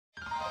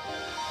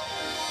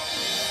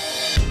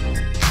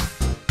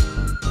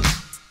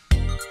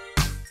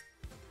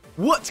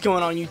What's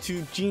going on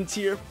YouTube? Jeans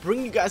here,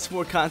 bringing you guys some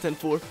more content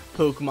for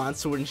Pokemon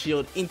Sword and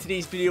Shield. In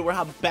today's video, we're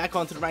hopping back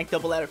onto the ranked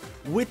double ladder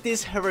with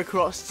this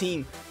Heracross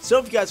team. So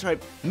if you guys are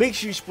hyped, make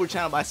sure you support the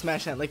channel by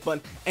smashing that like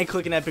button and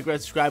clicking that big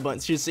red subscribe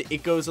button. Seriously,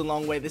 it goes a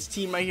long way. This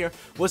team right here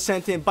was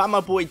sent in by my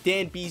boy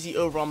Dan Beasy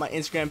over on my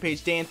Instagram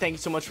page. Dan, thank you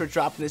so much for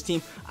dropping this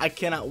team. I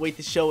cannot wait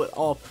to show it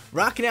off.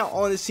 Rocking out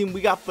on this team,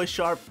 we got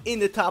Bisharp in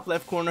the top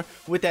left corner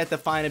with that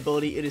Define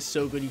ability. It is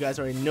so good. You guys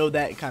already know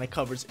that. It kind of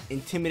covers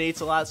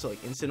Intimidates a lot, so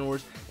like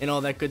Incineroars and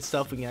all that good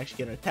stuff. We can actually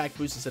get an attack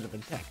boost instead of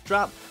an attack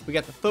drop. We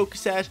got the Focus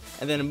Sash,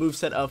 and then a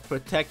moveset of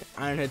Protect,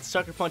 Iron Head,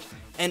 Sucker Punch,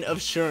 and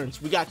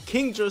Assurance. We got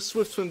Kingdra,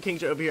 Swift Swim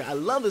Kingdra over here. I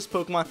love this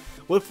Pokemon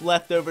with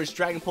leftovers,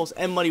 Dragon Pulse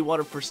and Muddy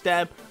Water for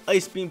stab,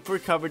 Ice Beam for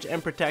coverage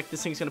and protect.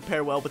 This thing's going to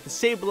pair well with the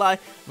Sableye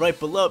right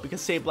below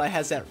because Sableye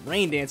has that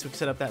Rain Dance. We can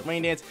set up that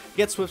Rain Dance,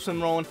 get Swift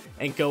Swim rolling,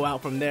 and go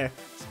out from there.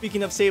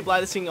 Speaking of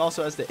Sableye, this thing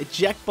also has the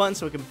eject button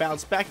so we can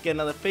bounce back, get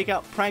another fake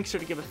out, Prankster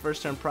to give it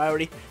first turn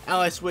priority,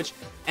 Ally Switch,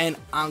 and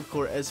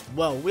Encore as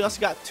well. We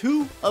also got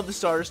two of the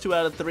starters, 2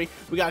 out of 3.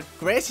 We got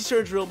Grassy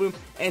Surge, Rillaboom,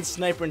 and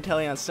Sniper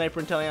Inteleon.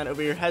 Sniper Inteleon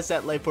over here has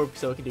that Life Orb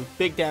so it can do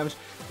big damage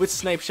with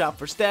Snipe Shot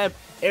for stab,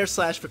 Air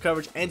Slash for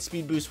coverage, and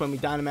Speed Boost when we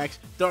Dynamax,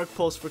 Dark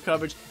Pulse for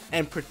coverage,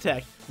 and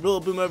Protect.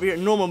 Rillaboom over here,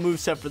 normal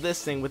moveset for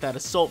this thing with that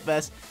Assault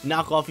Vest,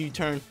 Knock Off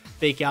U-Turn,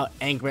 Fake Out,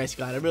 and Grassy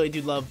Glide. I really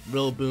do love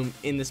Rillaboom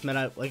in this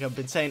meta. Like I've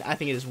been saying, I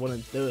think it is one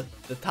of the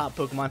top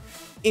Pokemon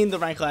in the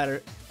rank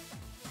ladder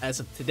as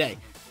of today.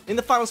 In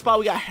the final spot,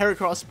 we got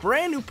Heracross,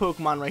 brand new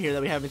Pokemon right here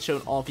that we haven't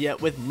shown off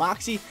yet with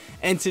Moxie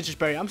and Citrus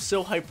Berry. I'm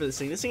so hyped for this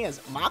thing. This thing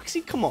has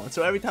Moxie, come on.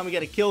 So every time we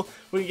get a kill,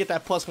 we're going to get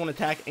that +1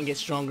 attack and get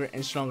stronger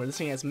and stronger. This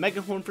thing has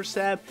Mega Horn for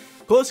stab,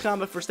 Close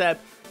Combat for stab,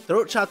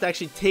 Throat Chop to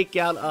actually take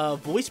out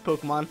voice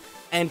Pokemon,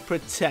 and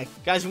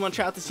Protect. Guys, you want to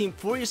try out this team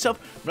for yourself,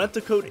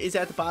 rental code is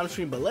at the bottom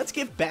screen, but let's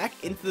get back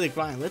into the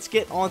grind. Let's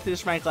get onto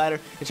this rank ladder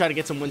and try to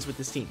get some wins with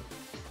this team.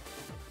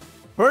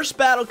 First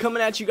battle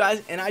coming at you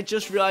guys, and I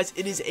just realized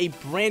it is a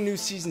brand new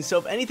season, so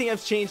if anything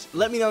has changed,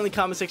 let me know in the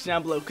comment section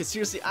down below, because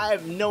seriously, I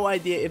have no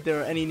idea if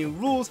there are any new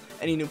rules,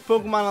 any new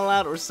Pokemon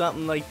allowed, or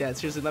something like that.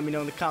 Seriously, let me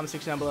know in the comment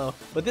section down below.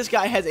 But this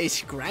guy has a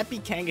scrappy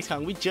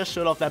Kangaskhan. We just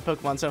showed off that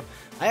Pokemon, so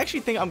I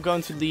actually think I'm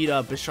going to lead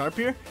Bisharp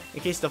here, in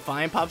case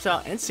Defiant pops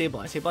out, and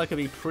Sableye. Sableye could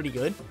be pretty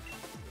good.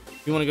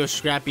 You want to go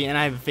scrappy, and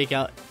I have a fake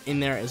out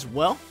in there as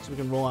well, so we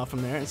can roll out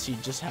from there and see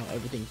just how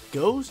everything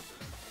goes.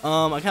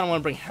 I kind of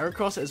want to bring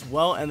Heracross as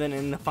well, and then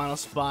in the final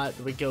spot,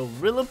 we go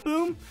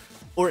Rillaboom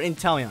or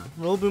Inteleon.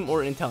 Rillaboom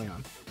or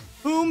Inteleon.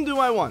 Whom do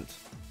I want?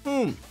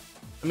 Whom?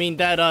 I mean,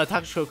 that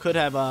Toxicroak could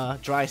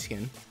have Dry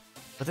Skin,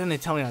 but then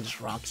Inteleon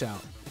just rocks out.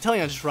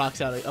 Inteleon just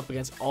rocks out up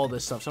against all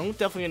this stuff, so I'm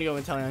definitely going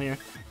to go Inteleon here,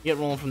 get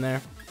rolling from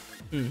there.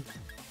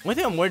 One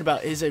thing I'm worried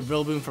about is a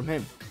Rillaboom from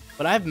him,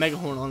 but I have Mega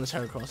Horn on this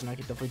Heracross, and I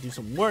could definitely do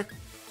some work. Do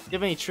you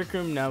have any Trick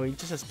Room? No, he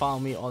just has Follow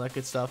Me, all that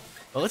good stuff.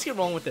 But let's get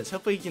rolling with this.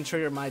 Hopefully he can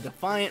trigger my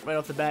Defiant right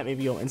off the bat.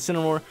 Maybe go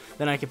Incineroar.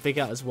 Then I can fake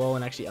out as well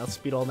and actually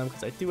outspeed all of them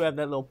because I do have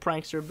that little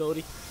Prankster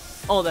ability.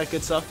 All that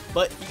good stuff.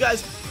 But you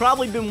guys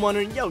probably been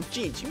wondering, yo,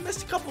 Jeans, you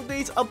missed a couple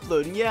days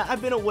uploading. Yeah, I've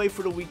been away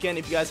for the weekend.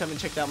 If you guys haven't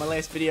checked out my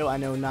last video, I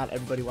know not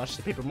everybody watched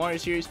the Paper Mario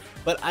series,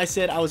 but I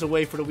said I was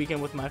away for the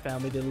weekend with my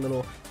family. Did a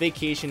little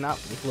vacation, not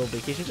a little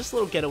vacation, just a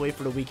little getaway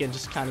for the weekend,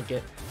 just kind of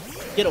get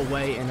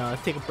away and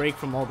take a break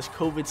from all this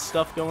COVID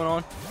stuff going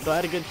on. So I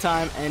had a good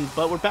time,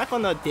 but we're back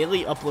on the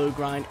daily upload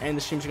grind, and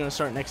the streams are going to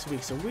start next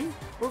week. So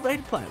we're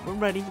ready to play. We're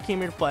ready. We came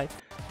here to play.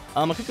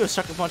 I could go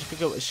Sucker Punch. I could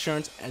go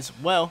Assurance as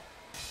well.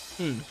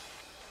 I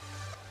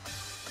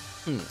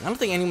don't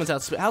think anyone's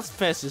out. How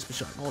fast is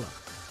Bisharp? Hold on.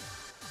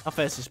 How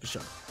fast is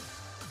Bisharp?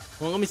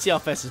 Well, let me see how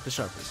fast this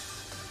Bisharp is.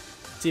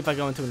 See if I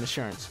go into an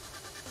Assurance. I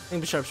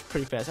think Bisharp's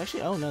pretty fast.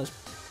 Actually, oh no,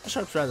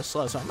 Bisharp's rather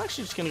slow. So I'm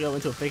actually just gonna go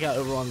into a fake out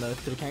over on the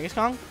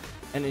Kangaskhan,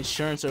 and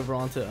Assurance over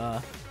onto Do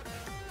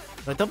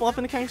I double up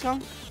in the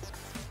Kangaskhan?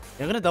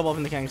 Yeah, I'm gonna double up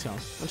in the Kangaskhan. I'm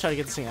gonna try to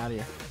get this thing out of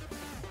here.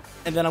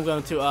 And then I'm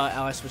going to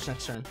Ally Switch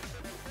next turn.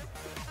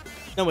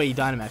 No way, he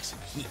Dynamax.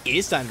 He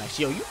is Dynamax.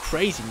 Yo, you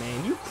crazy,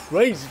 man. You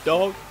crazy,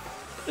 dog.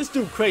 This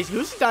dude crazy.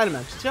 Who's the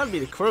Dynamax? It's gotta be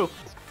the crew.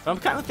 But I'm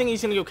kind of thinking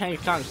he's gonna go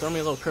Kangaskhan. Throw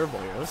me a little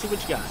curveball here. Let's see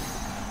what you got.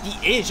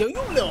 He is. Yo,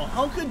 you little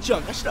hunk of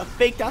junk. I should have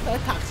faked out that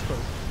Toxicroak.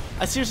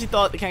 I seriously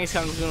thought the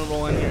Kangaskhan was gonna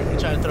roll in here and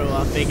try to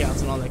throw fake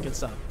outs and all that good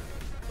stuff.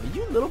 But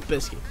you little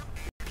biscuit.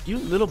 You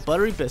little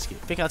buttery biscuit.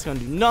 Fake out's gonna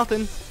do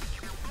nothing.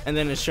 And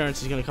then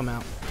Assurance is gonna come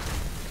out.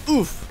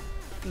 Oof.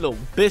 Little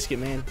biscuit,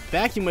 man.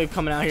 Vacuum Wave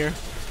coming out here.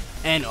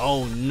 And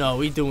oh no,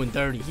 he doing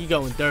dirty. He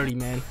going dirty,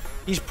 man.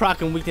 He's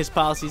procking weakness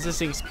policies. This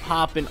thing's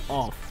popping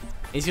off.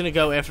 He's going to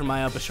go after my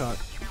Bisharp,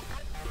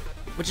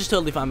 which is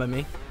totally fine by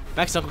me.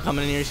 Max Knuckle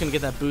coming in here. He's going to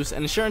get that boost.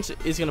 And Assurance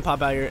is going to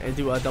pop out here and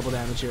do double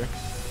damage here.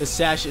 The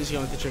Sash is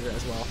going to trigger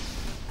as well.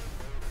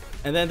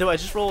 And then do I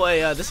just roll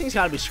a... this thing's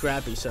got to be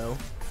scrappy, so...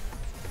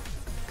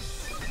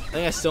 I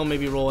think I still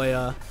maybe roll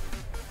a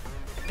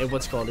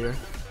what's called here?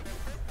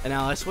 An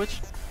Ally Switch.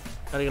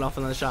 Try to get off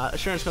another shot.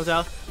 Assurance comes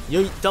out.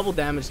 Yo, double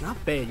damage. Not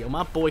bad, yo.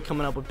 My boy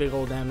coming up with big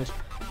old damage.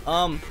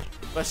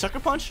 Do I Sucker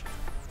Punch?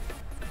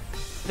 I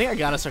think I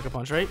got a Sucker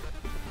Punch, right?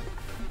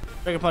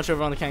 Dragon Punch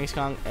over on the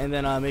Kangaskhan, and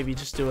then maybe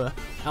just do a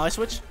ally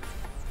switch.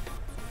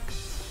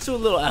 Let's do a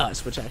little ally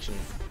switch, actually.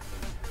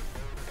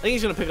 I think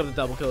he's going to pick up the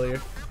double kill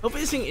here.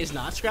 Hopefully this thing is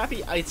not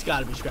scrappy. It's got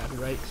to be scrappy,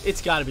 right?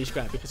 It's got to be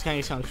scrappy, because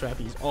Kangaskhan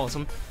scrappy is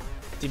awesome.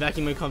 The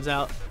vacuum move comes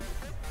out,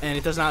 and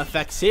it does not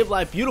affect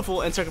Sableye.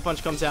 Beautiful, and Sucker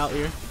Punch comes out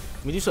here.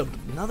 We do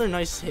another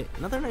nice hit.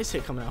 Another nice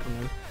hit coming out from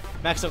him.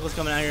 Max Knuckles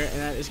coming out here, and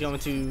that is going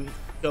to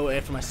go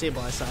after my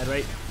Sableye side,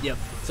 right? Yep.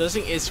 So this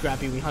thing is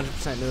scrappy. We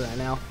 100% know that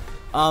now.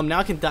 Now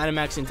I can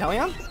Dynamax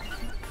Inteleon.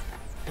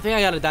 I think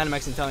I got a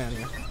Dynamax Inteleon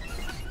here.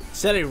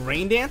 Set a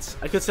Rain Dance.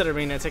 I could set a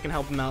Rain Dance. I can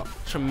help him out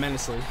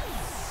tremendously.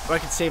 Or I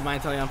could save my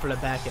Inteleon for the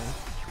back end.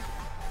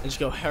 And just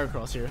go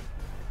Heracross here.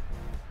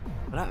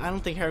 But I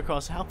don't think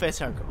Heracross. How fast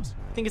Heracross?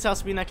 I think it's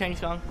outspeeding that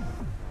Kangaskhan.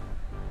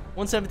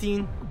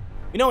 117.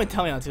 We know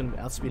Inteleon's going to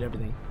outspeed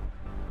everything.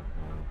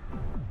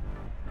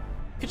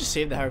 Could just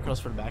save the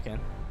Heracross for the back end.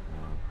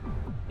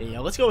 Yeah,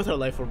 let's go with our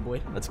Life Orb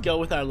boy. Let's go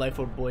with our Life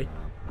Orb boy.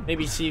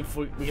 Maybe see if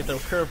we get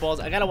those curveballs.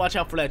 I gotta watch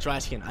out for that dry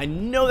skin. I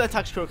know that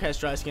Toxicroak has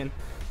dry skin.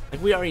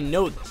 Like, we already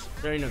know this.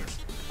 We already know this.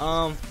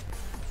 I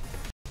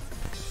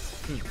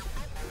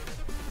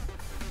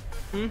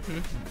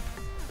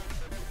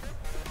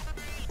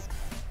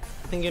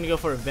think I'm gonna go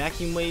for a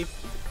Vacuum Wave.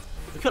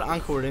 We could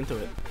Encore it into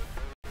it.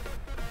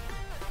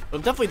 But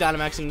I'm definitely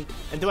Dynamaxing.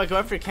 And do I go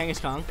after a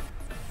Kangaskhan? Or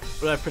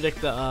do I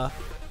predict the,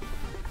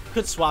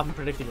 could swap and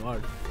predict the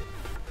guard.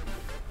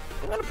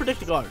 I'm gonna predict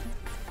the guard.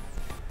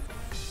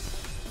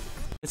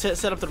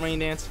 Set up the Rain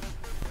Dance.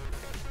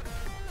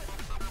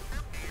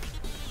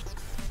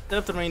 Set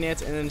up the Rain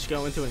Dance and then just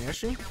go into an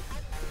Airstream.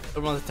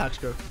 Over on the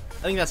Toxicroak.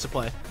 I think that's the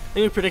play. I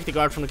think we predict the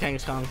guard from the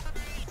Kangaskhan.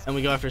 And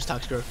we go after his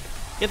Toxicroak.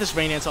 Get this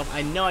Rain Dance off.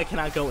 I know I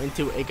cannot go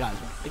into a Geyser.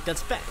 Like,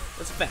 that's fact.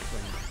 That's a fact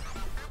right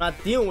now. I'm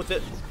not dealing with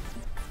it.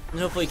 And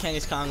hopefully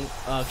Kangaskhan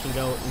can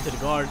go into the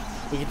guard.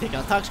 We can take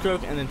out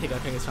Toxicroak and then take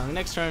out Kangaskhan the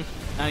next turn.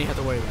 Now you have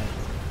to worry about it.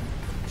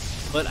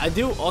 But I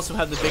do also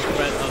have the big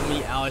threat of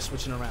me ally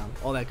switching around.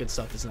 All that good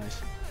stuff is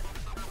nice.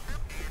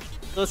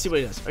 So let's see what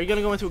he does. Are you going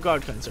to go into a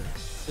guard cut, sir?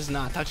 This is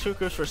not. Toxicroak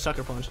goes for a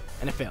Sucker Punch,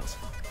 and it fails.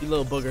 You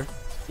little booger.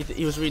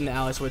 He was reading the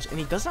ally switch, and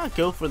he does not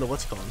go for the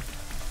what's called.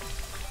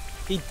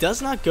 He does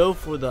not go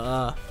for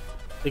the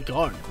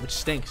guard, which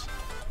stinks.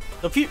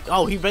 So if he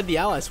read the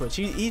ally switch.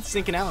 He's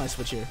thinking ally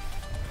switch here.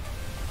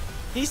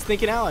 He's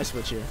thinking ally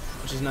switch here,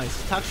 which is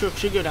nice. Toxicroak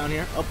should go down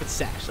here. Oh, it's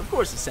sashed. Of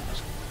course it's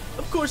sashed.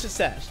 Of course it's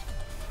sashed.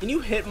 Can you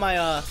hit my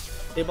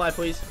Sableye,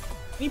 please?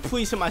 Can you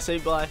please hit my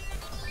Sableye?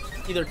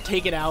 Either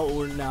take it out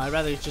or no. I'd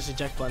rather just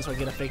eject button so I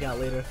get a fake out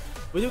later.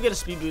 We do get a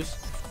speed boost,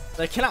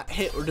 but I cannot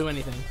hit or do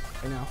anything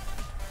right now.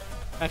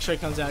 Max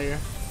Strike comes out here.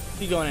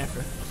 Keep going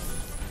after.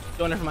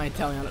 Going after my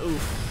Inteleon.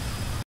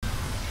 Oof.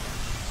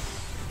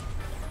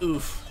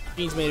 Oof.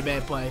 Beans made a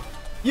bad play.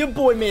 Your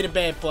boy made a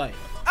bad play.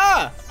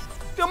 Ah!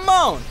 Come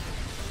on!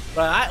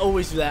 But I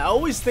always do that. I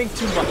always think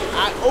too much.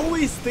 I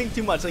always think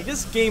too much. Like,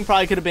 this game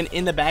probably could have been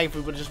in the bag if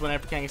we would have just went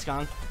after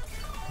Kangaskhan.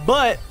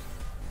 But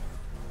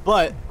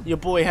your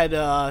boy had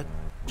to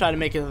try to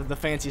make it the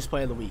fanciest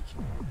play of the week.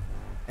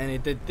 And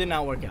it did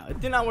not work out. It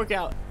did not work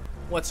out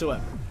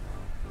whatsoever.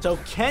 So,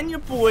 can your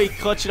boy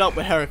clutch it up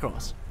with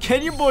Heracross?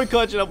 Can your boy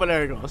clutch it up with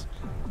Heracross?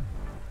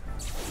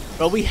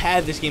 Bro, we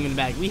had this game in the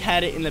bag. We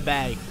had it in the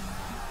bag.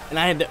 And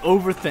I had to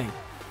overthink.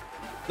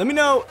 Let me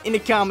know in the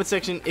comment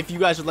section if you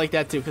guys would like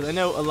that too, because I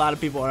know a lot of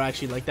people are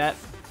actually like that,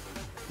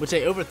 which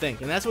they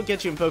overthink, and that's what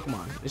gets you in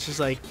Pokemon. It's just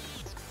like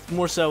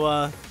more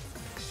so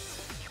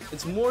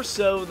it's more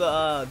so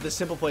the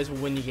simple plays will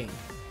win you game.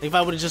 Like, if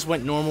I would have just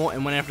went normal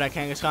and went after that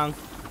Kangaskhan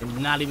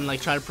and not even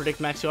like try to predict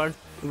max yard,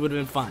 it would have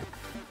been fine.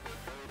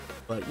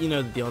 But you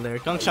know the deal there.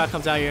 Gunk Shot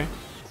comes out here.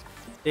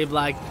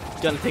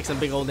 Sableye gonna take some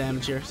big old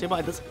damage here.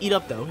 Sableye does eat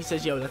up though. He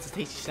says, "Yo, that's a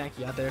tasty snack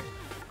you got there."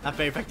 Not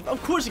very effective.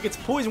 Of course it gets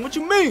poisoned. What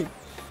you mean?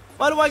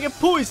 Why do I get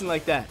poisoned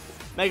like that?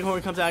 Mega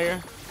Horn comes out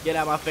here. Get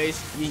out of my face.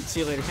 See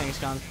you later,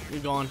 Kangaskhan. You're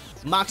gone.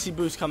 Moxie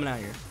Boost coming out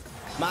here.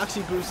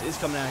 Moxie Boost is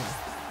coming out here.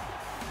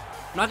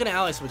 I'm not going to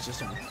ally switch this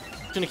time.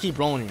 I'm going to keep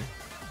rolling here.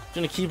 I'm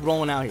going to keep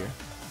rolling out here.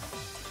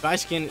 Dry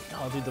Skin.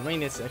 Oh, dude, the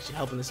Rain Dance is actually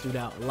helping this dude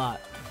out a lot.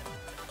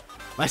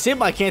 My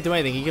Sableye can't do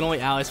anything. He can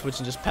only ally switch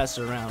and just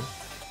pester around.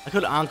 I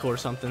could Encore or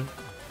something.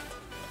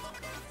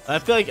 But I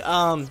feel like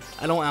I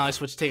don't ally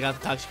switch to take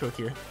out the Toxicroak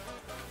here.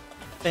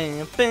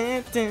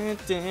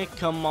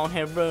 Come on,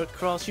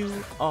 Heracross, you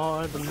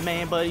are the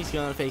man, but he's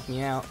gonna fake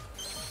me out.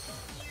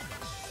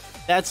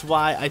 That's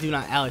why I do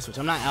not ally switch.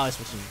 I'm not ally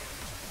switching.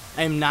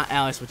 I am not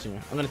ally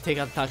switching. I'm gonna take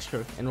out the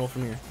Toxicroak and roll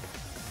from here.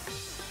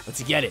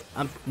 Let's get it.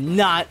 I'm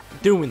not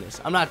doing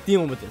this. I'm not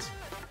dealing with this.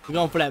 We're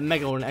going for that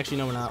Mega Horn. Actually,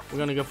 no, we're not. We're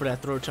gonna go for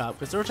that Throat Chop,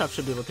 because Throat Chop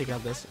should be able to take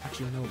out this.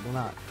 Actually, no, we're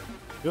not.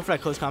 Go for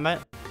that Close Combat.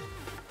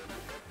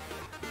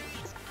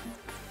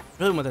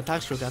 Really want that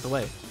Toxicroak out the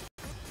way.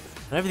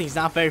 But everything's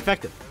not very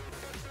effective.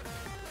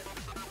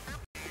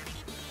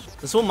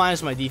 This will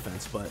minus my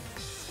defense, but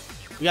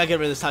we gotta get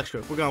rid of this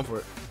Toxicroak. We're going for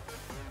it.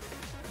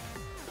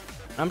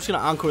 I'm just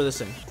gonna Encore this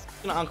thing.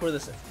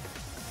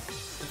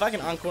 If I can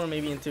Encore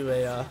maybe into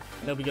a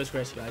Nobody Goes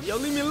Crazy guy. Yo,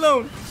 leave me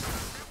alone!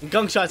 And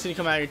Gunk Shot's gonna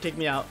come out here and take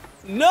me out.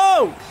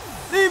 No!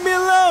 Leave me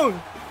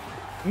alone!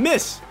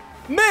 Miss!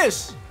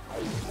 Miss!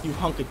 You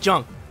hunk of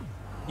junk.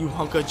 You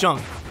hunk of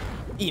junk.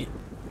 Eat it.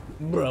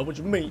 Bro, what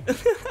you mean?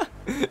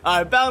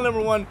 Alright, battle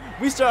number 1.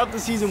 We start off the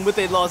season with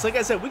a loss. Like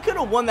I said, we could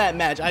have won that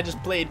match. I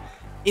just played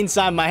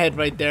inside my head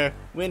right there.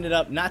 We ended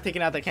up not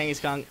taking out that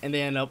Kangaskhan, and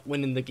they ended up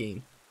winning the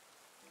game.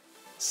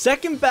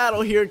 Second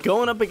battle here,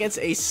 going up against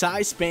a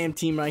size spam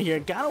team right here.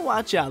 Gotta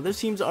watch out. Those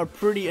teams are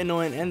pretty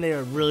annoying, and they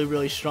are really,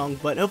 really strong.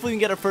 But hopefully we can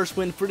get our first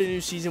win for the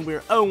new season. We're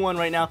 0-1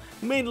 right now.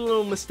 We made a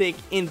little mistake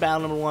in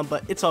battle number 1,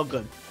 but it's all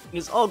good.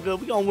 It's all good.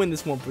 We're gonna win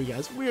this one for you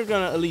guys. We're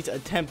gonna at least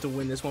attempt to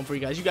win this one for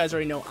you guys. You guys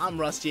already know I'm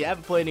rusty. I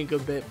haven't played in a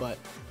good bit, but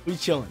we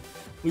chilling.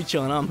 We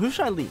chilling. Who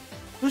should I lead?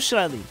 Who should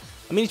I lead?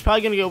 I mean, he's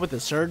probably gonna go with the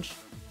Surge.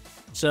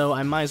 So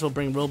I might as well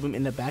bring Rillaboom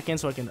in the back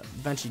end so I can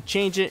eventually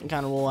change it and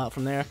kind of roll out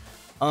from there.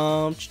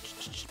 I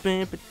feel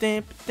like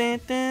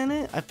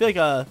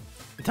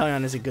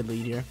Inteleon is a good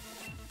lead here.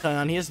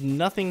 Inteleon, he has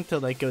nothing to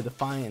like go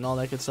Defiant and all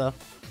that good stuff.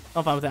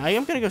 I'm fine with that. I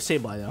am gonna go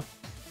Sableye though.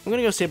 I'm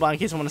gonna go Sableye in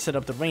case I want to set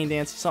up the Rain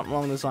Dance, something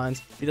along those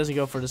lines. If he doesn't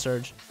go for the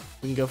Surge,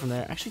 we can go from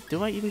there. Actually,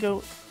 do I even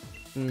go?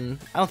 I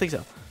don't think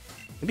so.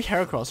 Maybe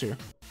Heracross here.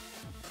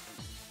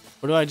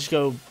 Or do I just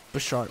go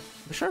Bisharp?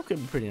 Bisharp could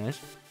be pretty nice.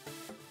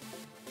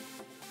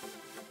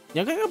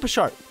 Yeah, I'm gonna go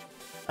Bisharp.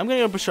 I'm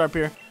gonna go Bisharp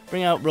here.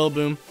 Bring out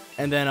Rillaboom.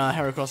 And then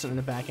Heracross in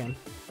the back end.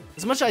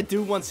 As much as I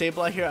do want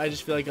Sableye here, I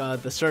just feel like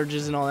the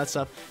Surges and all that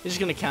stuff is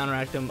just going to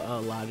counteract them a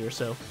lot here.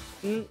 So,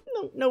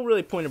 no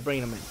really point of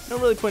bringing them in. No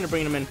really point of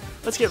bringing them in.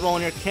 Let's get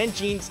rolling here. Can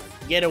Jeans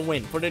get a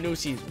win for the new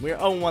season? We're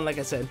 0-1, like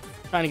I said.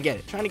 Trying to get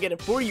it. Trying to get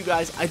it for you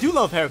guys. I do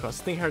love Heracross.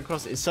 I think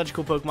Heracross is such a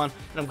cool Pokemon.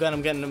 And I'm glad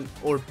I'm getting him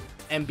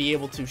and be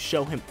able to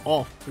show him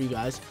off for you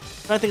guys.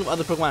 I'm trying to think of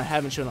other Pokemon I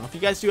haven't shown off. If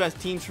you guys do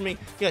have teams for me, you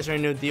guys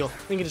already know the deal.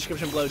 Link in the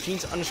description below.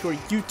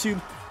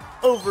 Jeans_YouTube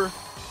over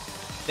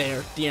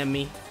there, DM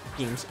me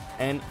teams,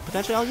 and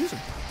potentially I'll use them.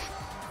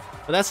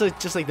 But that's like,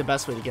 just like the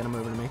best way to get him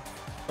over to me.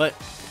 But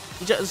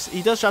he does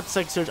drop the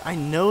second Surge. I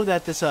know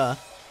that this what's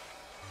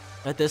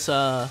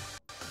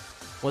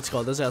it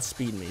called, does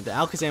outspeed me. The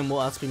Alakazam will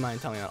outspeed my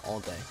Inteleon all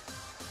day.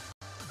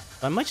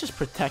 But I might just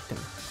protect him.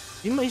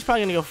 He's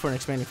probably gonna go for an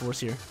Expanding Force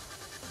here.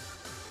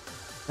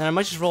 And I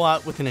might just roll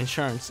out with an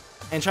Insurance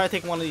and try to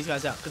take one of these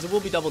guys out because it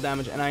will be double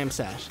damage, and I am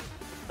Sash. So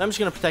I'm just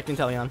gonna protect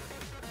Inteleon.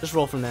 Just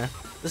roll from there.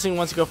 This thing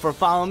wants to go for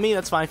Follow Me.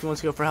 That's fine. If he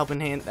wants to go for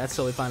Helping Hand, that's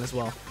totally fine as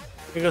well.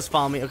 Here goes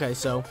Follow Me. Okay,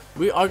 so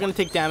we are going to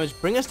take damage.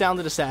 Bring us down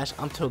to the Sash.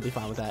 I'm totally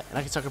fine with that. And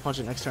I can Sucker Punch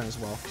it next turn as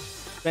well.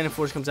 Expanding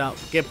Force comes out.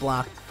 Get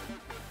blocked.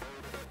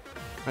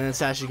 And then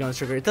Sash is going to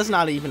trigger. It does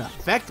not even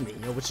affect me,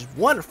 yo, which is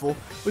wonderful.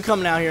 We're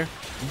coming out here.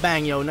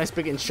 Bang, yo. Nice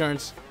big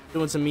Insurance.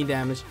 Doing some mean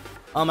damage.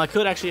 I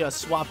could actually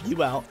swap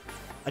you out.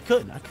 I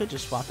could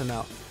just swap him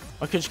out.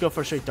 Or I could just go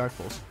for a straight Dark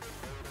Pulse.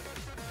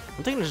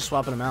 I'm thinking of just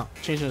swapping him out.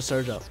 Changing the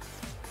Surge up.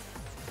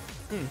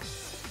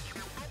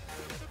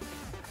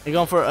 They're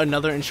going for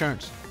another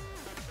Insurance.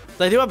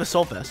 So I do have a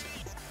Soul Fest.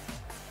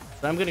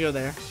 But I'm going to go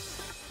there.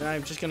 And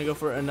I'm just going to go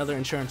for another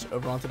Insurance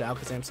over onto the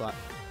Alakazam slot.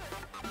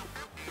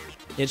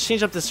 Yeah, just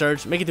change up the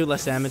Surge. Make it do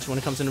less damage when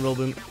it comes into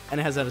Rillaboom. And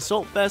it has that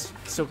Assault Vest.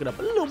 Soak it up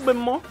a little bit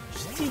more.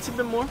 Just a teensy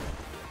bit more.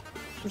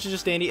 Which is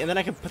just dandy. And then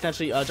I can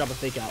potentially drop a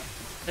Fake Out.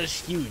 That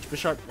is huge.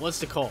 Bisharp what's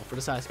the call for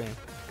the size spam.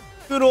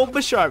 Good old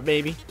Bisharp,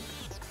 baby.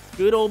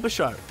 Good old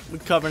Bisharp. We're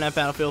covering that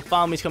battlefield.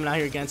 Follow Me's coming out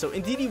here again. So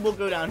indeed he will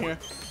go down here.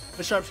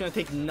 Bisharp's going to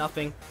take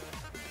nothing.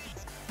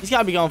 He's got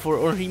to be going for it.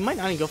 Or he might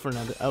not even go for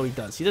another. Oh, he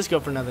does. He does go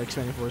for another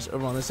Expanding Force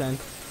over on this end.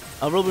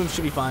 Rillaboom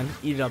should be fine.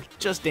 Eat it up.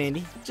 Just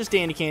dandy. Just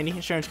dandy candy.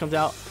 Insurance comes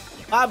out.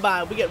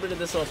 Bye-bye. We get rid of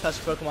this little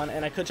pest Pokemon.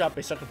 And I could drop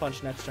a Sucker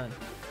Punch next turn.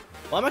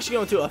 Well, I'm actually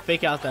going to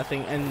Fake Out that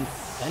thing. And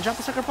then drop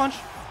a Sucker Punch?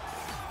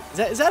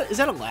 Is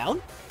that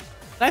allowed?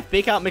 Can I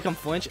Fake Out, make him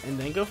flinch, and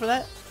then go for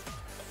that?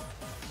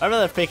 I'd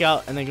rather Fake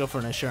Out and then go for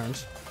an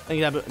Insurance. I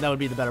think that would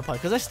be the better play.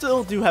 Because I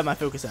still do have my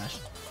Focus Sash.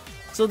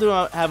 Still do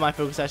have my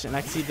Focus Sash, and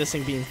I can see this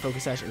thing being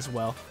Focus Sash as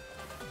well.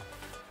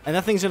 And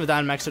that thing's going to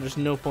Dynamax, so there's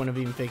no point of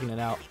even faking it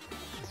out.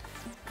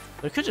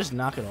 I could just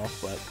knock it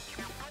off, but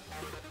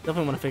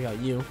definitely want to Fake Out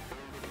you.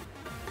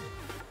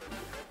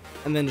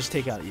 And then just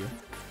take out you.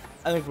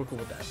 I think we're cool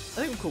with that. I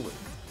think we're cool with it.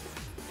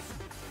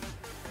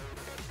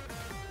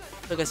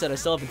 Like I said, I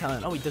still have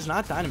Inteleon. Oh, he does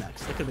not Dynamax.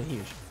 That could have been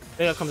huge.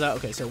 Fake Out comes out.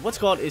 Okay, so what's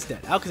called is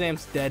dead.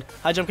 Alakazam's dead.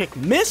 High Jump Kick.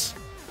 Miss!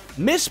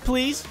 Miss,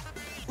 please.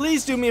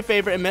 Please do me a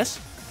favor and miss.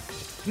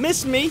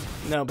 Miss me.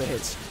 No, but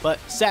hits. But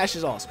Sash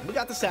is awesome. We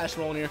got the Sash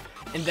rolling here.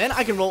 And then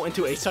I can roll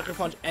into a Sucker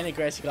Punch and a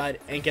Grassy Glide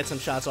and get some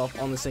shots off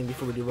on this thing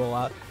before we do roll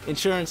out.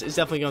 Insurance is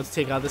definitely going to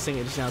take out this thing.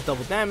 It is now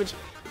double damage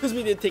because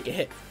we did take a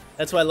hit.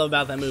 That's what I love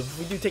about that move. If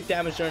we do take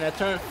damage during that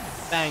turn,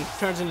 bang,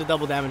 turns into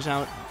double damage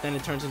now. Then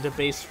it turns into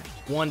base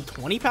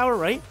 120 power,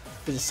 right?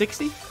 Because it's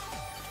 60.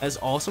 That's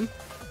awesome.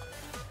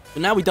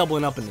 But now we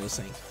doubling up into this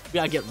thing. We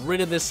gotta get rid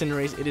of this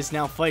Cinderace. It is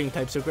now fighting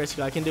type, so Grassy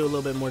Glide can do a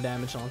little bit more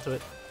damage onto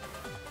it.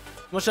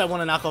 How much do I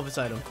want to knock off this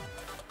item?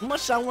 How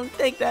much do I want to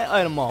take that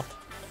item off?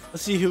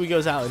 Let's see who he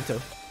goes out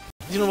into.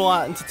 He's gonna roll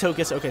out into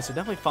Tokus. Okay, so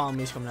definitely Follow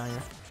Me's coming out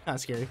here. Kind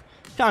of scary.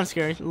 Kind of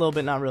scary. A little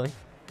bit, not really.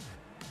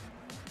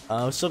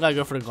 Still gotta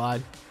go for the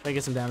glide. Try to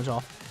get some damage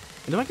off.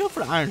 And do I go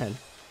for the Iron Head?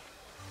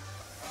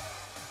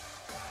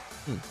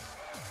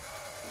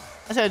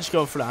 I say I just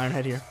go for the Iron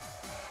Head here.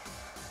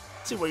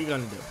 Let's see what you're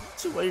gonna do.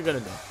 Let's see what you're gonna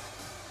do.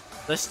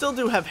 But I still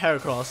do have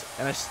Heracross,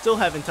 and I still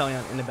have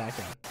Inteleon in the back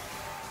end.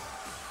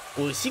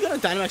 Well, is he gonna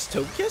Dynamax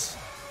Togekiss?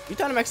 You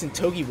Dynamaxing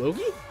Togi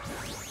Wogi?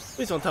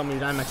 Please don't tell me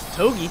you're Dynamaxing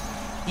Togi.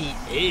 He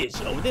is,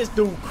 yo. This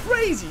dude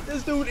crazy.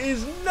 This dude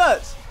is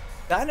nuts.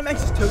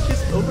 Dynamax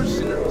Togekiss over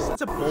Cinderace.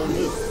 That's a bold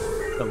move.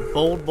 It's a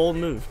bold, bold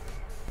move.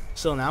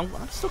 So now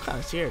I'm still kind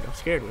of scared. I'm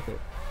scared with it.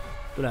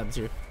 What happens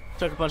here?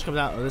 Sucker Punch comes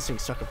out. Oh, this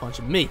thing's Sucker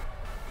Punching me.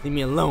 Leave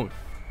me alone.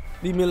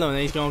 Leave me alone.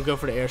 And he's gonna go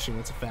for the Airstream.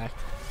 That's a fact.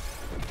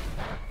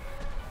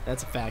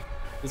 That's a fact.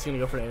 He's gonna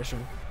go for the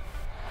Airstream.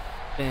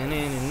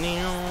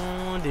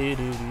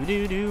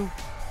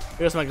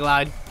 Here's my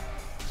glide.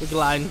 We're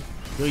gliding.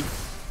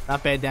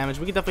 Not bad damage.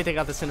 We can definitely take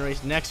out the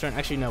Cinderace next turn.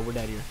 Actually, no, we're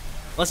dead here.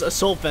 Unless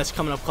Assault Vest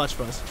coming up clutch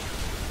for us.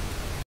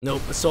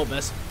 Nope, Assault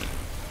Vest.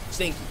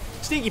 Stinky.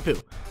 Stinky poo.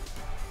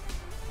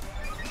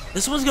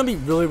 This one's gonna be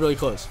really, really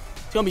close.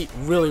 It's gonna be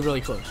really,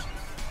 really close.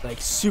 Like,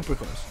 super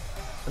close.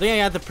 I think I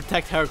have to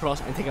protect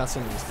Heracross and take out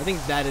Cinderace. I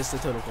think that is the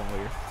total call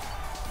here.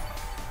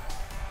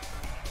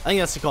 I think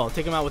that's the call.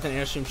 Take him out with an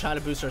Airstream. Try to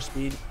boost our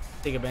speed.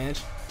 Take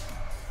advantage.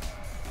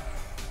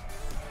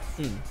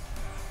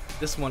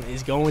 This one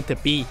is going to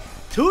be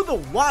to the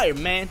wire,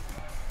 man.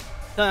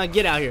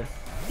 Get out here.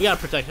 You gotta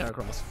protect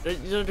Heracross.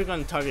 They're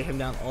gonna target him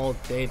down all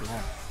day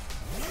long.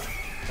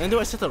 And do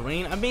I set the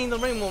rain? I mean, the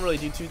rain won't really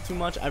do too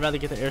much. I'd rather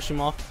get the Airstream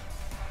off.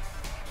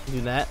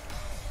 Do that.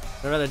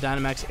 I'd rather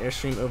Dynamax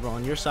Airstream over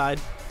on your side.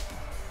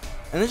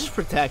 And then just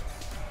protect.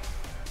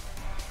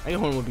 Mega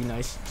Horn would be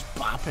nice. Just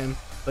bop him.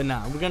 But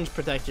nah, we're gonna just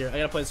protect here. I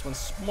gotta play this one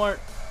smart.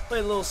 Play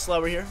a little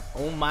slower here.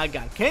 Oh my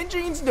god. Can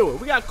Jeans do it?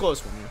 We got a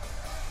close one here.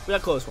 We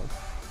got a close one.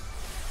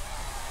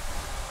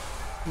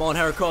 Come on,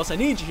 Heracross. I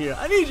need you here.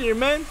 I need you here,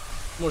 man.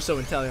 More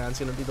so Inteleon's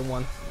gonna be the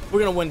one. We're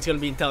gonna win. It's gonna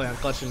be Inteleon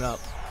clutching up.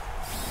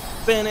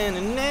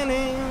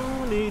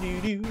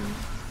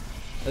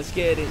 Let's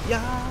get it.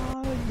 Yeah.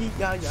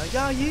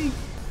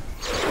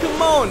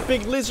 Come on,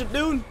 big lizard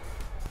dude. You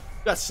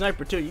got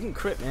Sniper too. You can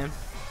crit, man.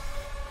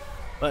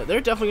 But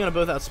they're definitely gonna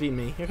both outspeed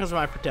me. Here comes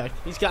my protect.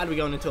 He's got to be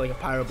going into like a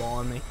Pyro Ball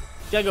on me.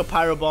 Gotta go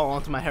Pyro Ball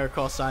onto my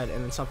Heracross side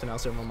and then something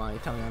else over on my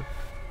Inteleon.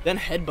 Then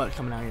Headbutt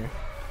coming out here.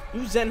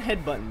 You Zen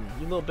Headbutting me,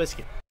 you little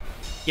biscuit.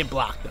 Get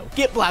blocked though.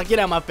 Get blocked. Get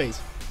out of my face.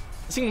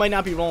 This thing might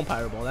not be rolling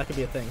Pyro Ball. That could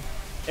be a thing.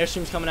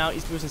 Airstream's coming out.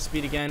 He's boosting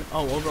speed again.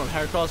 Oh, over on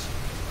Heracross.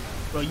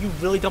 Bro, you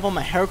really dump on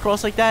my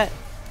Heracross like that?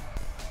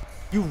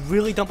 You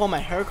really dump on my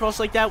Heracross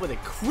like that with a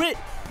crit?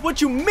 What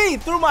you mean?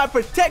 Through my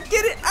protect?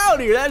 Get it out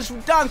of here. That is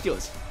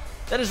ridiculous.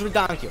 That is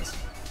ridiculous.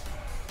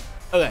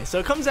 Okay, so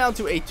it comes down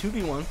to a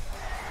 2v1.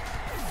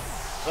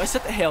 Do I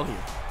set the hail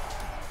here?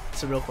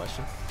 It's a real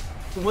question.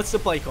 What's the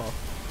play call?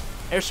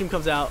 Airstream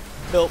comes out.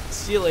 Built.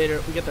 See you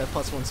later. We get that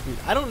 +1 speed.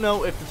 I don't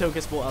know if the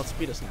Togekiss will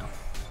outspeed us now.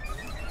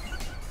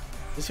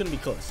 It's going to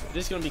be close. It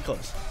is going to be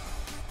close.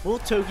 Will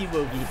Togi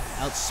Wogi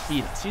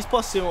outspeed us? He's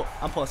 +2.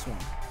 I'm +1.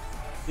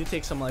 Do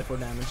take some life or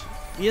damage.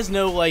 He has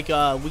no like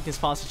weakness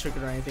policy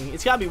triggered or anything.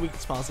 It's got to be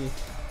weakness policy.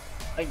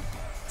 Like,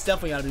 it's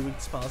definitely got to be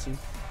weakness policy.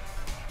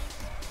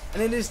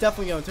 And it is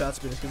definitely going to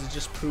outspeed us because it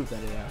just proved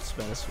that it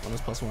outsped us when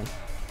it was +1.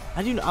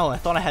 How do you know? Oh, I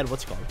thought I had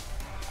what's it called.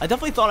 I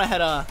definitely thought I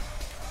had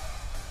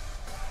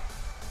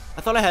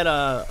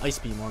Ice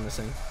Beam on this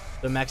thing,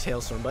 the Max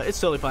Hailstorm, but it's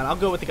totally fine. I'll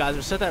go with the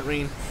Geyser, set that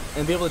rain,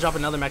 and be able to drop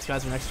another Max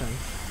Geyser next turn.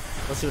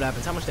 Let's see what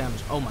happens. How much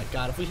damage? Oh my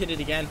god, if we hit it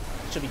again,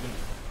 it should be game.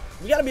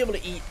 We gotta be able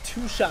to eat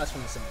 2 shots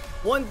from this thing.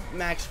 1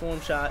 Max Form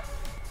shot,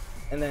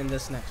 and then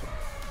this next one.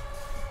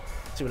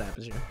 Let's see what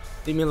happens here.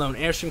 Leave me alone.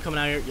 Airstream coming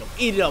out here. Yo,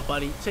 eat it up,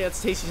 buddy. Say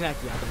that's tasty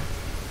snacky out there.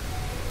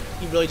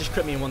 He really just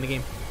crit me and won the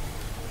game.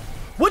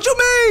 What you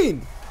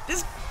mean?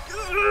 This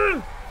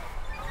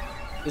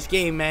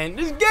game, man.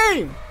 This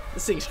game.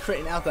 This thing's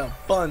critting out the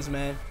buns,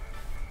 man.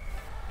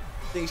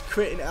 This thing's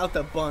critting out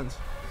the buns.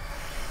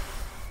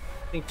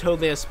 I think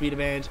totally has speed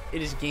advantage.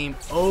 It is game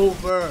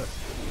over.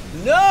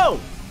 No!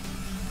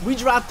 We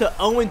dropped to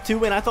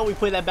 0-2, and I thought we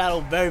played that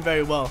battle very,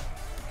 very well.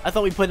 I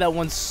thought we played that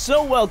one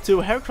so well, too.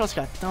 Heracross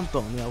got dumped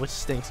on, which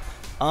stinks.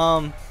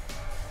 I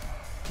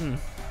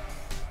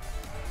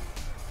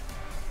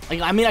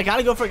mean, I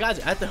gotta go for a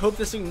Geyser. I have to hope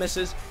this thing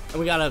misses, and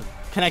we gotta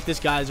connect this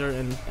Geyser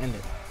and end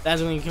it.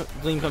 That's when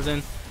Gleam comes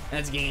in.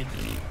 That's game.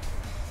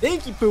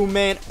 Thank you, Pooh,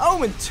 man.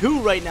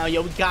 0-2 right now,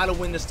 yo. We gotta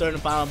win this third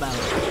and final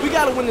battle. We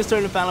gotta win this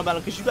third and final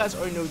battle because you guys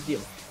already know the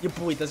deal. Your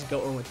boy doesn't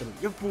go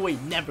 0-3. Your boy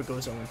never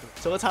goes 0-3.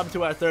 So let's hop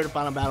into our third and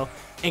final battle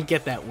and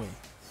get that win.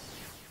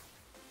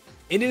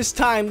 It is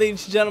time,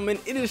 ladies and gentlemen.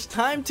 It is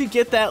time to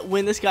get that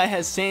win. This guy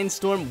has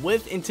Sandstorm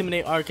with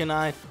Intimidate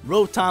Arcanine,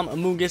 Rotom,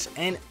 Amoonguss,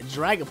 and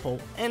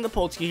Dragapult. And the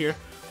Poltsky here.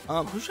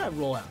 Who should I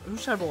roll out? I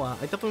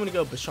definitely want to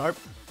go Bisharp.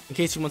 In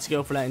case he wants to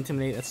go for that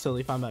Intimidate, that's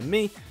totally fine by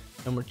me.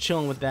 And we're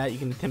chilling with that. You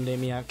can Intimidate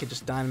me. I could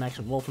just Dynamax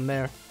and roll from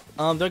there.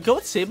 Do I go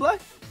with Sableye?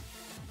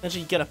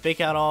 Actually, get a Fake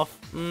Out off.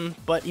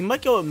 But he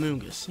might go with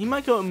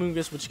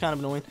Amoonguss. Which is kind of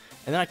annoying.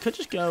 And then I could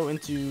just go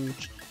into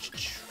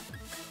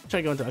Try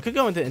to go into. I could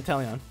go into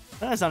Inteleon.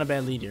 That's not a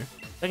bad lead here.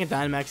 I can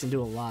Dynamax and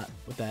do a lot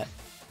with that.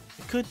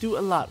 I could do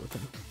a lot with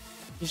him.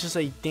 He's just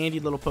a dandy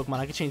little Pokemon.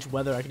 I could change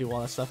weather. I could do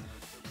all that stuff.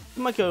 I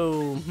might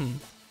go.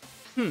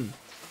 What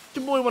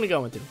your boy want to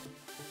go into?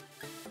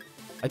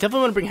 I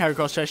definitely want to bring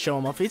Heracross. Try to show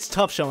him off. It's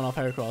tough showing off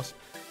Heracross.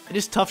 It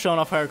is tough showing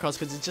off Heracross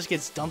because it just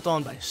gets dumped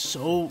on by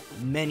so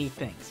many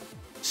things.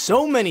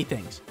 So many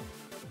things.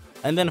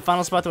 And then the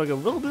final spot, do I go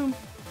Rillaboom?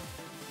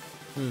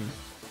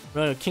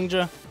 Right,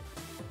 Kingdra.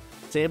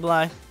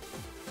 Sableye.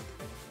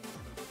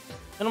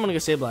 I don't want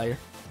to go Sableye here.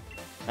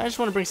 I just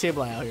want to bring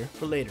Sableye out here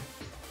for later.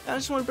 I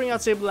just want to bring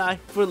out Sableye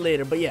for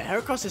later. But yeah,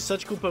 Heracross is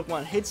such a cool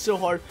Pokemon. It hits so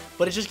hard,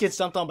 but it just gets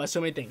dumped on by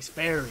so many things.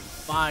 Fairy,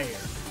 Fire,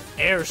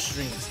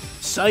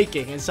 Airstreams,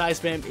 Psychic, and Side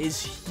Spam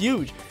is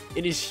huge.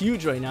 It is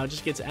huge right now. It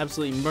just gets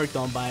absolutely murked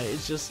on by it.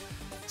 It's just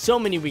so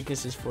many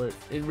weaknesses for it.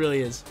 It really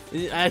is.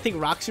 I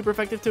think Rock's super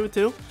effective to it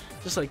too.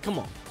 Just like, come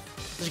on.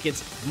 It just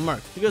gets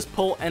murked. He goes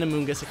Pole and a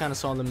Moongus. I kind of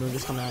saw the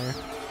Moongus come out here.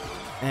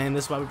 And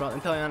this is why we brought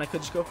Inteleon. I could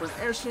just go for an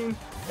Airstream.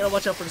 Gotta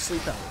watch out for the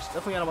Sleep Powders.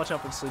 Definitely gotta watch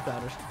out for the Sleep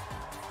Powders.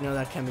 You know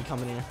that can be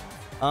coming here.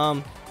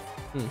 I'm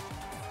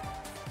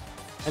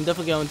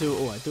definitely going to.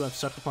 Oh, I do have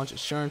Sucker Punch,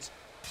 Assurance.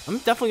 I'm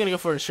definitely gonna go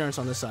for Assurance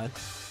on this side.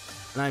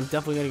 And I'm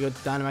definitely gonna go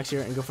Dynamax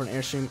here and go for an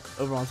Airstream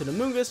over onto the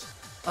Moongus.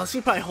 Oh, this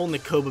thing's probably holding the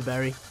Cobra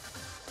Berry.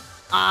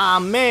 Ah,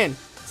 man.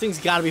 This thing's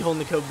gotta be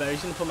holding the Cobra Berry.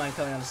 He's gonna put my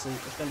Inteleon to sleep.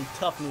 It's gonna be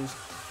tough news.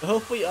 But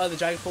hopefully, the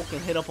Dragapult can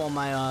hit up on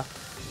my,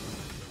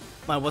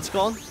 what's it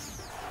called?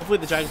 Hopefully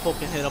the Dragapult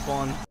can hit up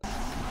on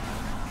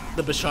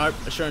the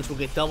Bisharp. Assurance will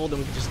get doubled, and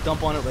we can just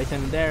dump on it right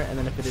then and there. And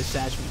then if it is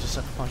Sash, we can just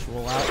Sucker Punch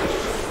roll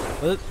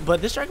out.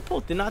 But this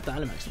Dragapult did not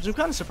Dynamax, which I'm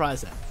kind of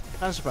surprised at.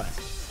 Kind of surprised.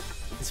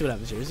 Let's see what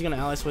happens here. Is he going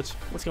to Ally Switch?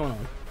 What's going on?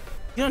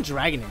 He's going to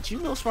Dragon Edge. You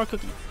little smart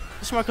cookie.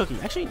 A smart cookie.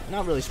 Actually,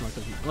 not really smart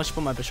cookie, unless you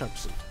put my Bisharp to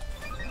sleep.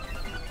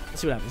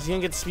 Let's see what happens. He's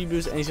going to get the speed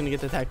boost, and he's going to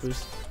get the attack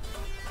boost.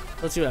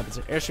 Let's see what happens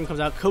here. Airstream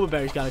comes out. Cobra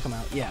Berry's got to come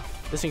out. Yeah,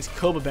 this thing's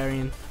Cobra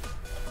Berrying.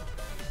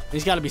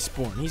 He's got to be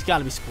Sporn. He's got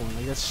to be Sporn.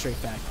 Like, that's a straight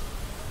fact.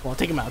 Well,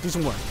 take him out. Do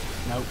some work.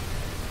 Nope.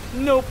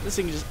 Nope. This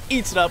thing just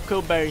eats it up.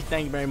 Cobra Berry,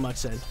 thank you very much,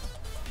 said.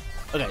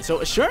 Okay,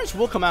 so Assurance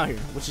will come out here,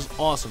 which is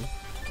awesome.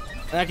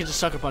 And I can just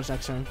Sucker Punch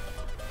next turn.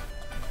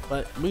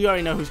 But we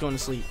already know who's going to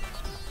sleep.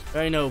 We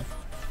already know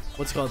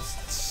what's called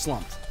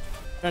slumped.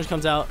 Assurance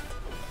comes out.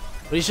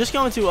 But he's just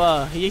going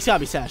to, he's got to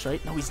be Sash,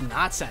 right? No, he's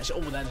not Sash.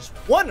 Oh, that is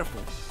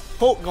wonderful.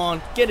 Bolt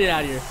gone. Get it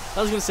out of here.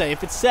 I was going to say,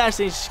 if it's Sash,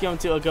 then he's just going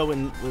to go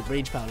in with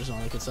Rage Powders and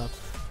all that good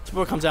stuff.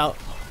 Spore comes out.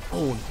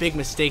 Oh, big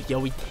mistake,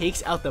 yo. He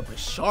takes out the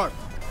Bisharp.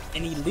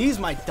 And he leaves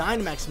my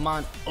Dynamax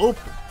Mon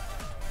open.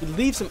 He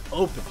leaves him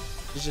open.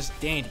 It's just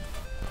dandy.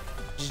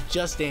 It's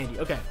just dandy.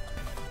 Okay.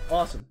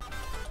 Awesome.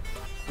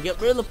 We get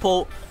rid of the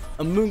Polt.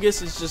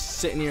 Amoonguss is just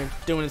sitting here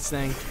doing its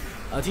thing.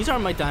 T-Tar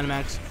might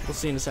Dynamax. We'll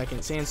see in a second.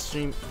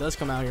 Sandstream does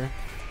come out here.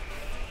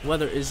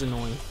 Weather is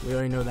annoying. We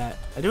already know that.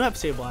 I do have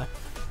Sableye.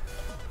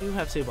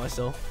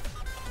 Still.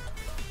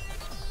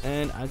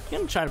 And I'm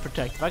going to try to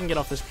Protect. If I can get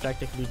off this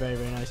Protect, it could be very,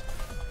 very nice.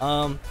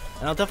 And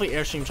I'll definitely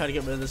Airstream, try to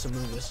get rid of this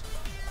Amoonguss.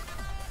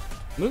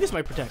 Amoonguss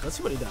might Protect. Let's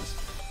see what he does.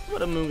 Let's see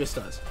what Amoonguss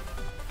does.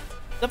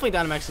 Definitely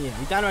Dynamaxing, yeah.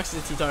 He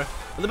Dynamaxes the T-Tar.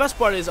 But the best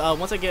part is,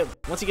 once he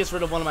gets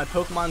rid of one of my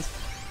Pokemons,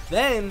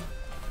 then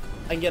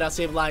I can get out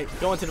Sableye,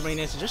 go into the Rain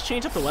Dance, and just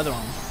change up the weather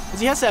on him.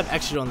 Because he has to have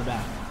Extra on the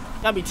back.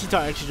 Gotta be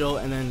T-Tar, Extra,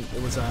 and then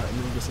it was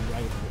Amoonguss and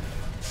Dragapult.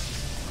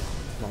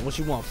 Come on, what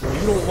you want, bro?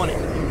 You don't want it.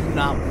 You do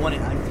not want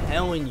it. I'm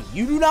telling you.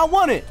 You do not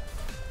want it.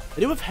 I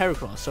do have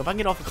Heracross, so if I can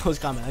get off a close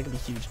combat, that could be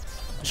huge.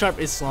 Sharp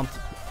is slumped.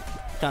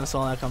 Kind of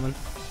saw that coming.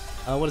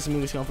 What is the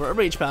Moongus going for? A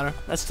Rage Powder.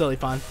 That's totally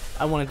fine.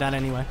 I wanted that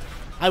anyway.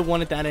 I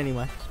wanted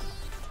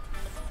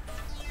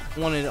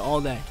it all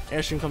day.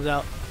 Airstream comes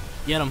out.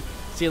 Get him.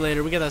 See you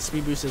later. We get that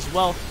speed boost as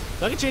well.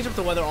 So I can change up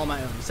the weather on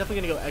my own. He's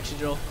definitely going to go Extra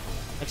Drill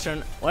next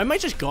turn. Or I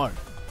might just guard.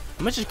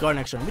 Next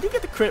turn. We do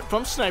get the crit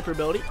from Sniper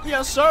ability.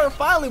 Yes, sir.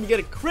 Finally, we get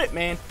a crit,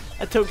 man.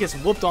 That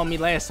Togekiss whooped on me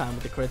last time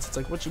with the crits. It's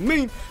like, what you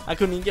mean? I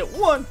couldn't even get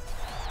one.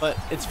 But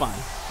it's fine.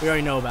 We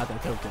already know about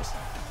that Togekiss.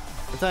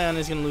 Inteleon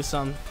is going to lose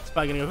some. It's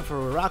probably going to go for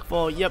a Rock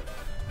Fall. Yep.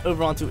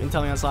 Over onto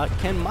Inteleon slot.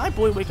 Can my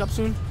boy wake up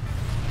soon?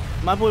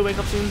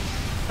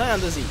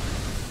 Inteleon does eat.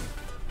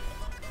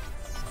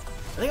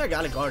 I think I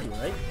got a guard here,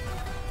 right?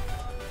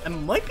 I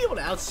might be able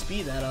to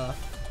outspeed that,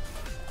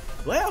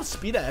 Do I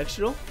outspeed that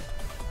Extra?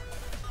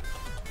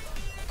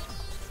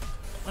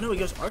 Oh no, he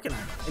goes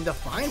Arcanine. And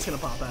Defiant's gonna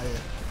pop out here.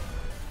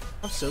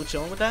 I'm so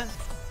chilling with that.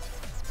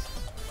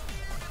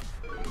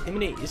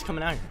 Intimidate is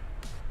coming out here.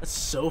 That's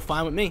so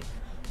fine with me.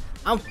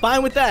 I'm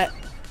fine with that.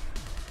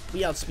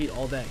 We outspeed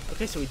all day.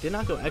 Okay, so he did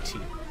not go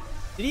Extra.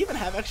 Did he even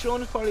have Extra on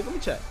his party? Let me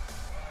check.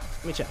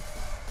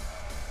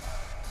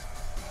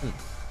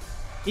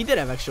 He did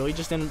have Extra. He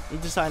just didn't. He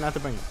decided not to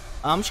bring it.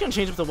 I'm just gonna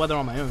change up the weather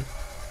on my own.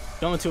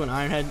 Going to an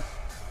Iron Head.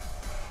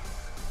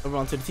 Over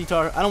onto the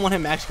T-Tar. I don't want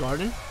him Max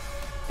Garden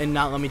and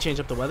not let me change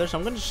up the weather, so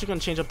I'm just gonna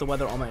change up the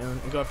weather on my own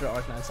and go after the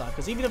Arcanine slot.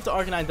 Because even if the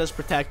Arcanine does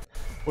Protect,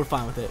 we're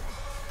fine with it.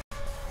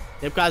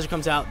 If Geyser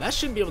comes out, that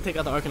should be able to take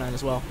out the Arcanine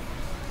as well.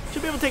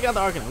 should be able to take out the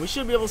Arcanine. We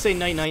should be able to say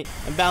night-night,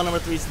 and battle number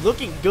 3 is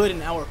looking good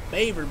in our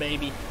favor,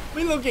 baby.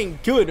 We're looking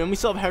good, and we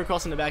still have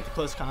Heracross in the back to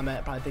close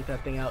combat. Probably take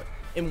that thing out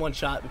in one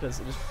shot because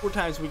it is 4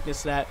 times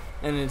weakness to that,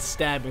 and then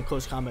stab in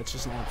close combat. It's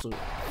just an absolute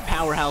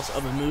powerhouse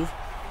of a move.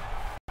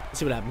 Let's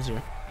see what happens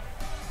here.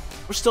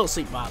 We're still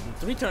asleep, Bob.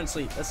 3 turn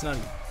sleep. That's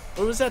nutty.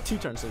 Or was that 2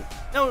 turn sleep?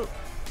 No,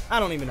 I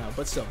don't even know,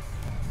 but still.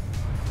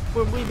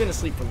 We've been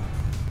asleep for long.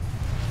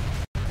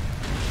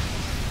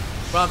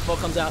 Rock Ball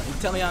comes out.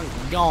 Inteleon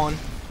gone.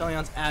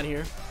 Inteleon's out of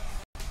here.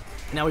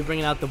 Now we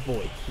bringing out the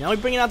boy.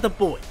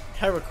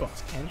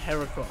 Heracross. Can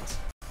Heracross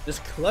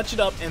just clutch it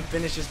up and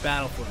finish this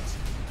battle for us?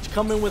 Just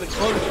come in with a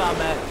close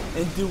combat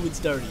and do its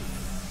dirty.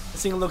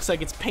 This thing looks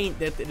like it's paint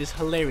that it is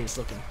hilarious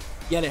looking.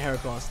 Get it,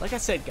 Heracross. Like I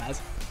said,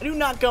 guys, I do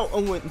not go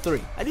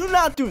 0-3. I do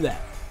not do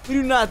that. We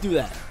do not do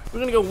that. We're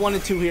gonna go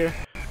 1-2 here.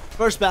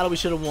 First battle we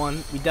should have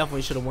won. We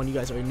definitely should have won. You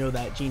guys already know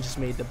that. Gene just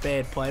made the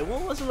bad play. Well,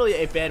 it wasn't really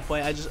a bad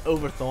play. I just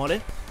overthought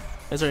it.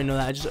 You guys already know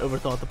that. I just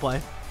overthought the play.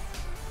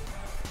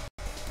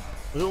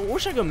 Where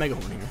should I go Mega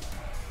Horn here?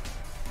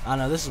 I don't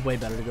know. This is way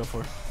better to go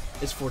for.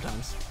 It's 4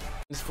 times.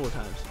 It's 4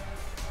 times.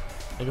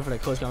 I go for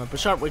that close combat. But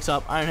Sharp wakes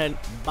up. Iron Head.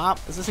 Bop.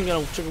 Is this thing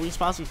going to trigger Weak's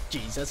Policy?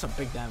 Jeez, that's some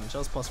big damage. That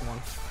was +1.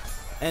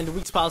 And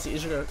Weak's Policy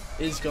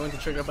is going to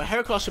trigger. But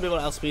Heracross should be able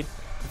to outspeed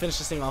and finish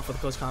this thing off with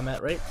close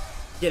combat, right?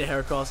 Get it,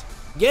 Heracross.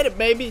 Get it,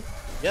 baby.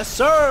 Yes,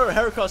 sir.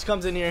 Heracross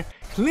comes in here,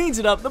 cleans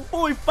it up. The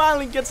boy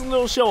finally gets a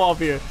little show off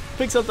here.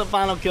 Picks up the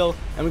final kill,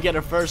 and we get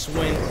our first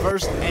win.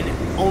 First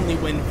and only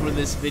win for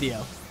this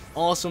video.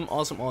 Awesome,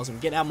 awesome, awesome.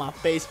 Get out of my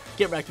face.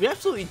 Get wrecked. We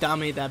absolutely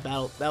dominated that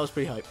battle. That was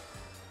pretty hype.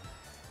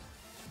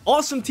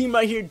 Awesome team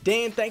right here.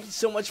 Dan, thank you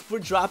so much for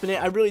dropping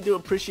it. I really do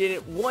appreciate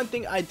it. One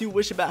thing I do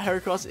wish about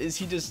Heracross is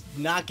he does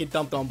not get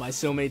dumped on by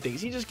so many things.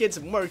 He just gets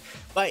murked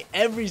by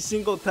every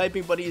single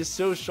typing, but he is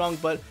so strong.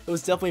 But it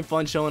was definitely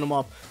fun showing him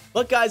off.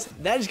 But guys,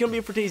 that is going to be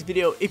it for today's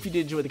video. If you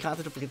did enjoy the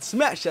content, don't forget to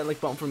smash that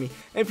like button for me.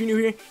 And if you're new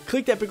here,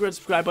 click that big red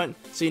subscribe button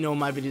so you know when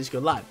my videos go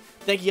live.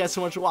 Thank you guys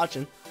so much for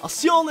watching. I'll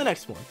see you all in the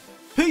next one.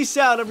 Peace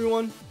out,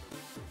 everyone.